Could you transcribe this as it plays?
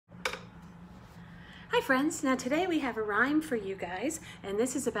Hi friends, now today we have a rhyme for you guys, and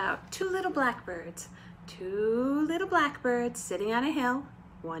this is about two little blackbirds. Two little blackbirds sitting on a hill,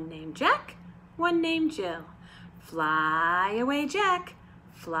 one named Jack, one named Jill. Fly away Jack,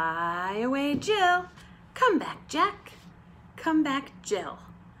 fly away Jill, come back Jack, come back Jill.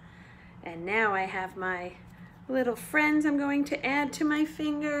 And now I have my little friends I'm going to add to my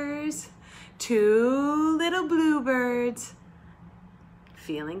fingers. Two little bluebirds,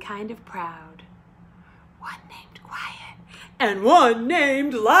 feeling kind of proud. One named Quiet and one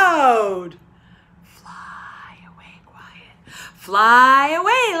named Loud. Fly away Quiet, fly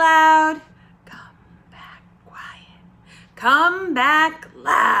away Loud. Come back Quiet, come back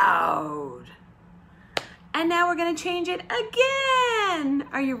Loud. And now we're gonna change it again.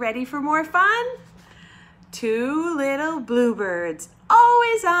 Are you ready for more fun? Two little bluebirds,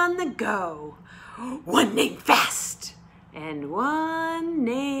 always on the go. One named Fast and one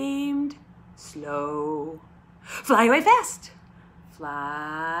named Slow. Fly away fast,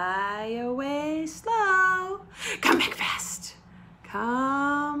 fly away slow. Come back fast,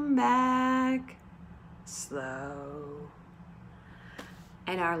 come back slow.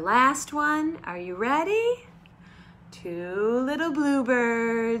 And our last one, are you ready? Two little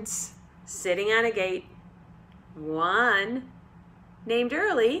bluebirds sitting on a gate. One named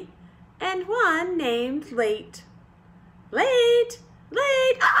Early and one named Late. Late,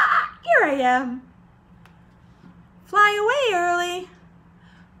 late, here I am. Fly away early,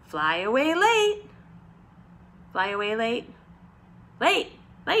 fly away late, fly away late, late,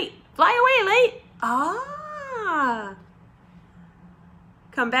 late, fly away late.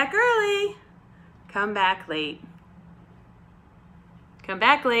 Come back early, come back late. Come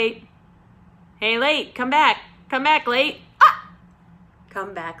back late. Hey late, come back late.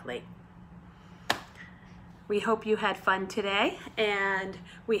 Come back late. We hope you had fun today, and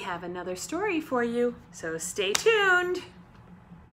we have another story for you, so stay tuned.